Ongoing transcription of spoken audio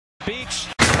beach.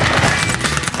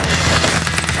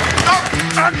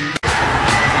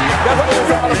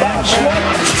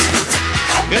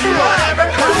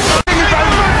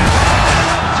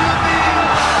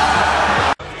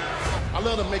 I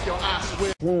love to make your eyes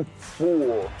sweat.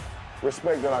 Full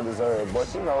respect that I deserve,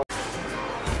 but you know,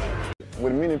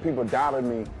 when many people doubted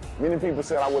me, many people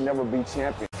said I would never be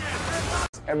champion.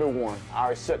 Everyone,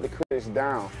 I shut the critics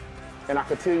down, and I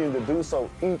continue to do so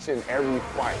each and every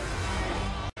fight.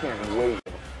 Can't wait.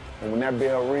 And when that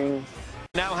bell rings,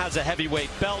 now has a heavyweight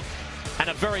belt and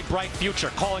a very bright future,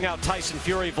 calling out Tyson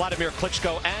Fury, Vladimir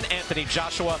Klitschko, and Anthony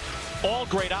Joshua. All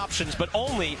great options, but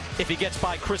only if he gets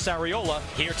by Chris Arreola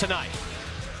here tonight.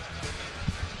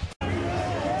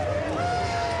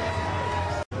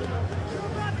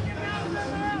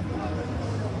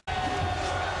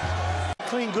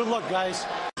 Clean, good luck, guys.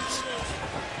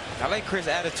 I like Chris'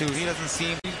 attitude. He doesn't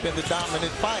seem he's been the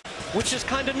dominant fight, which is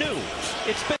kind of new.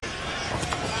 It's been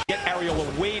get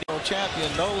Arreola waiting.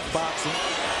 Champion knows boxing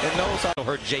and knows how to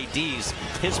heard JD's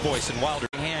his voice in Wilder.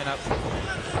 Hand up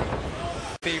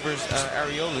favors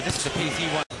Arreola. This is the piece he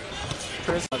wants.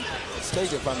 Chris,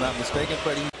 mistake if I'm not mistaken,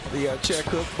 but the check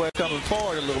hook, but coming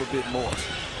forward a little bit more.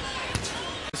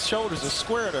 His shoulders are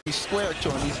squared. He's squared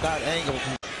to him. He's not angled.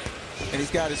 And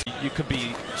he's got his. You could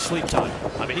be sleep time.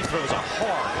 I mean, he throws a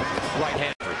hard right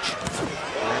hand.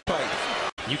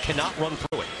 You cannot run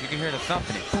through it. You can hear the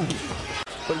thumping.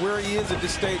 But where he is at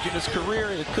this stage in his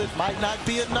career, it might not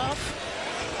be enough.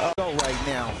 Go right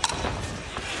now.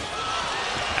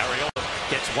 Arreola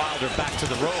gets Wilder back to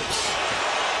the ropes.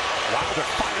 Wilder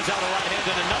fires out a right hand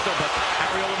and another, but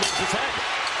Arreola moves his head.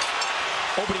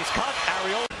 Opening cut,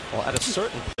 Arreola. Well, at a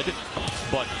certain point,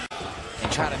 but. And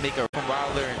try to make a from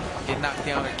Wilder and get knocked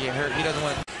down or get hurt. He doesn't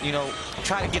want to, you know,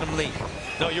 try to get him late.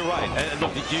 No, you're right. And look,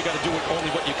 you got to do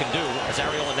only what you can do as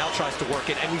Arreola now tries to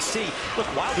work it. And we see, look,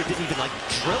 Wilder didn't even like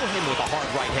drill him with a hard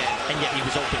right hand, and yet he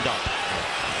was opened up.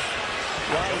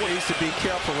 Wilder needs to be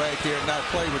careful right there and not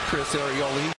play with Chris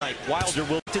Arreola. Like Wilder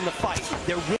will in the fight.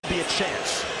 There will be a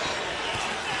chance.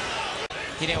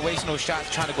 He didn't waste no shots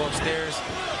trying to go upstairs.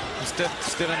 He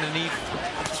stood underneath.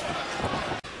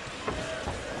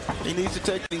 He needs to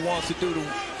take what he wants to do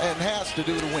and has to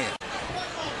do to win.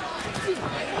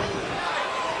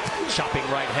 Chopping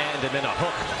right hand and then a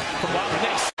hook from Wilder.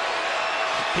 Next.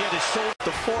 He had his shoulder.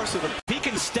 The force of the. He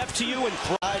can step to you and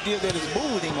throw. The idea that it's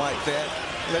moving like that,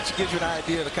 that gives you an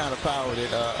idea of the kind of power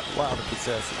that Wilder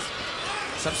possesses.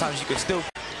 Sometimes you can still.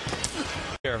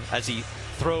 As he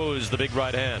throws the big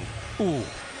right hand. Ooh.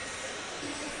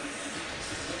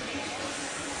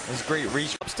 This great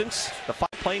reach. Substance. The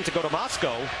fight plane to go to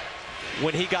Moscow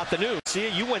when he got the news. See,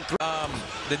 you went through.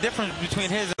 The difference between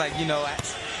his, like, you know,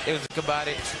 it was about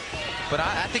it. But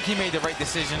I think he made the right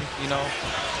decision, you know.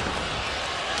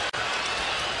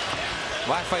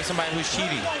 Why fight somebody who's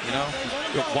cheating, you know?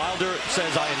 Wilder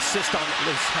says, I insist on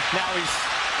this. Now he's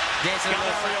dancing. Got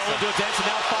Arreola do a dance and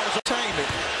now fires entertainment.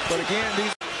 But again,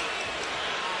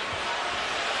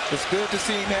 it's good to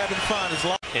see him having fun.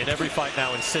 In every fight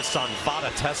now insists on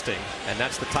VADA testing, and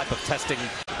that's the type of testing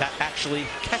that actually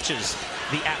catches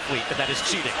the athlete, and that is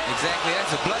cheating. Exactly,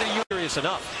 that's a bloody serious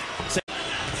enough.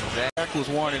 Zach was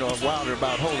warning on Wilder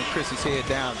about holding Chris's head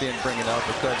down, then bringing up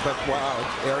uppercut. But wow,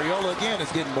 Arreola again is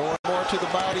getting more and more to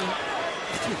the body.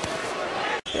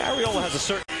 Yeah, Arreola has a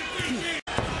certain.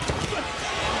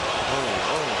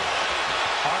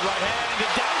 Hard right hand,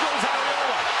 and down goes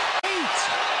Arreola.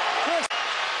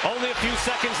 Only a few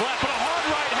seconds left, but a hard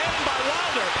right hand by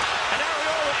Wilder, and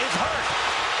Arreola is hurt.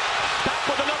 Back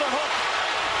with another hook.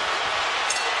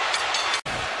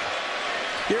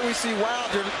 Here we see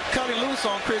Wilder cutting loose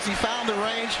on Chris. He found the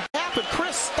range. Happened.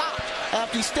 Chris stopped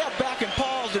after he stepped back and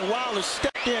paused, and Wilder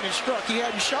stepped in and struck. He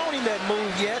hadn't shown him that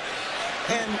move yet,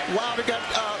 and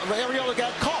Arreola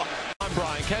got caught. I'm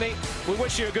Brian Kenny. We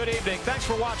wish you a good evening. Thanks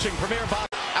for watching Premier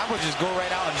Boxing. I would just go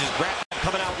right out and just grab.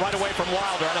 Coming out right away from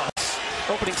Wilder. I know.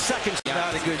 Opening seconds.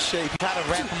 Not in good shape. Try to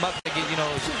wrap him up to get, you know,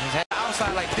 his head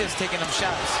outside like this, taking them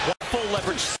shots. Full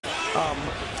leverage.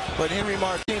 But Henry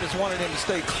Martinez wanted him to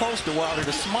stay close to Wilder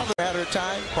to smother at her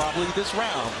time, probably this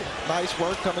round. Nice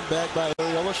work coming back by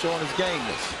Arreola, showing his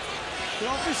gameness.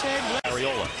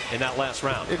 Arreola in that last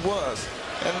round. It was.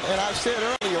 And I've said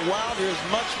earlier, Wilder is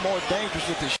much more dangerous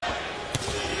with the shot.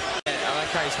 I like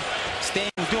how he's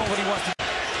staying, doing what he wants to do.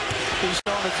 He's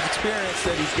showing his experience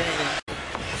that he's gaining.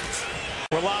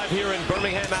 We're live here in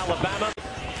Birmingham, Alabama.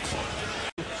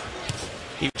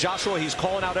 Joshua, he's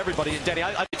calling out everybody. And Danny,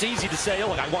 it's easy to say, oh,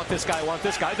 look, I want this guy, I want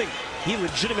this guy. I think he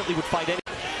legitimately would fight any.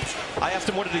 I asked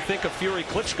him what did he think of Fury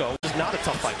Klitschko. It's not a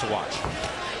tough fight to watch.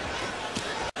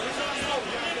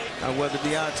 Whether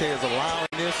Deontay is allowing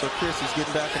this or Chris is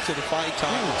getting back into the fight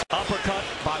time. Uppercut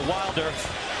by Wilder.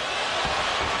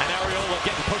 And Arreola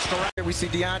getting pushed around. Here we see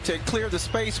Deontay clear the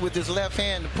space with his left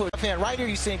hand. Right here,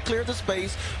 you see him clear the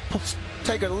space.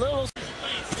 Take a little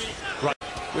right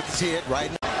with his head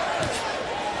right now.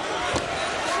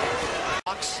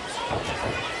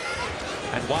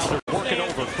 And Wilder working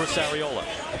over Chris Arreola.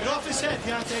 Get off his head,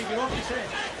 Deontay. Get off his head.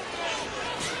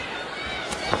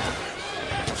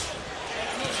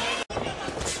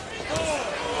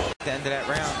 At the end of that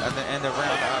round, at the end of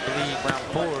round, I believe, round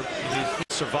 4, he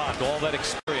survived all that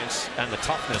experience and the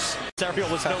toughness.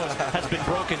 Arreola's nose has been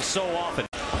broken so often.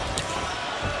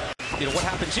 You know, what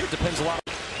happens here depends a lot.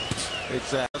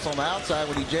 Exactly. It's on the outside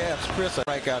when he jabs Chris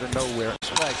right out of nowhere.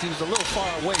 He was a little far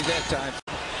away that time.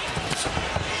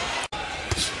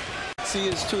 See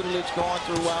his tutelage going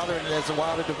through Wilder, and as the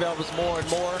Wilder develops more and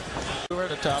more, we're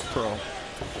the top pro.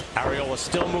 Arreola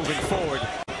still moving forward,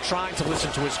 trying to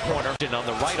listen to his corner. On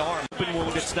the right arm, open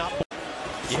wound, it's not.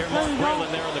 You hear Mark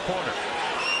Breland there in the corner.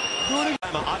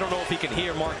 I don't know if he can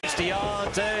hear Mark. It's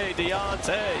Deontay.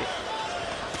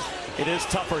 It is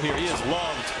tougher here. He is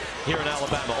loved here in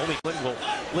Alabama. Only Clinton will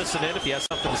listen in if he has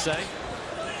something to say.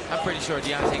 I'm pretty sure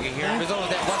Deontay can hear him. There's only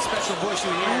that one special voice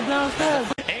you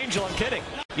hear. Angel, I'm kidding.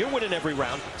 You're winning every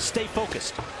round. Stay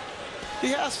focused. He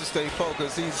has to stay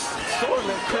focused. He's sort of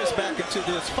let Chris back into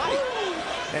this fight.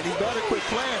 And he better quit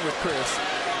playing with Chris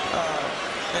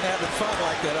and having fun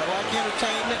like that. I like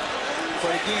entertainment.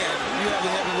 But again, you have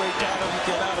the heavyweight title, you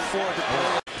cannot afford to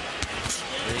play.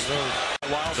 There he goes.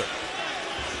 Wilder.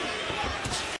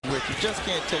 You just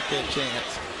can't take that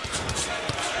chance.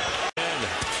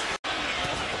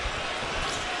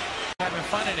 Having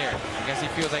fun in there. I guess he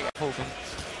feels like hoping.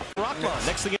 Rockman,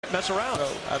 next thing you mess around.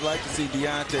 So I'd like to see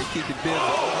Deontay keep it busy.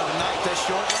 Tonight, that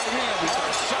short right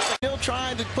hand. Still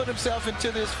trying to put himself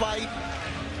into this fight.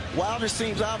 Wilder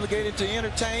seems obligated to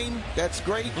entertain. That's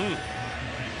great.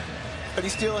 But he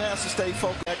still has to stay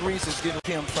focused. That Reese is getting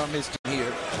him from his team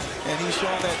here. And he's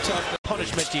showing that toughness.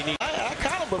 Punishment you need. I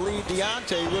kind of believe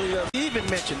Deontay really does. He even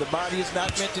mentioned the body is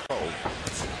not meant to hold.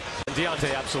 And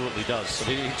Deontay absolutely does.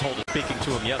 He told us, speaking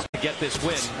to him, yes, to get this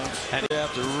win. And you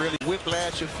have to really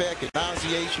whiplash effect. It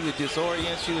nauseates you, it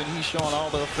disorients you, and he's showing all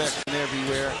the effects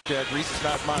everywhere. Jack Reese is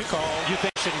not my call. You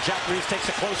think Jack Reese takes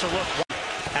a closer look?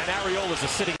 And Arreola's a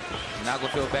sitting. Not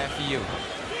going to feel bad for you.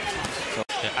 So,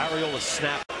 Arreola's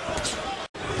snap.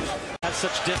 At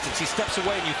such distance, he steps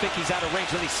away and you think he's out of range.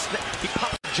 Then he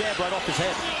pops a jab right off his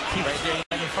head. Right there, he's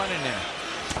having fun in there.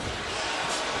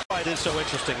 It is so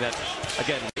interesting that,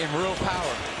 again, in real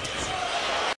power.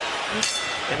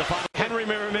 In the final, Henry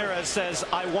Ramirez says,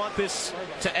 I want this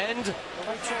to end,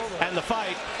 and the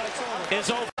fight is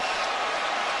over.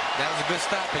 That was a good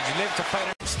stoppage. You live to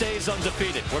fight. Stays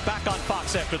undefeated. We're back on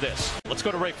Fox after this. Let's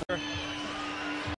go to Ray.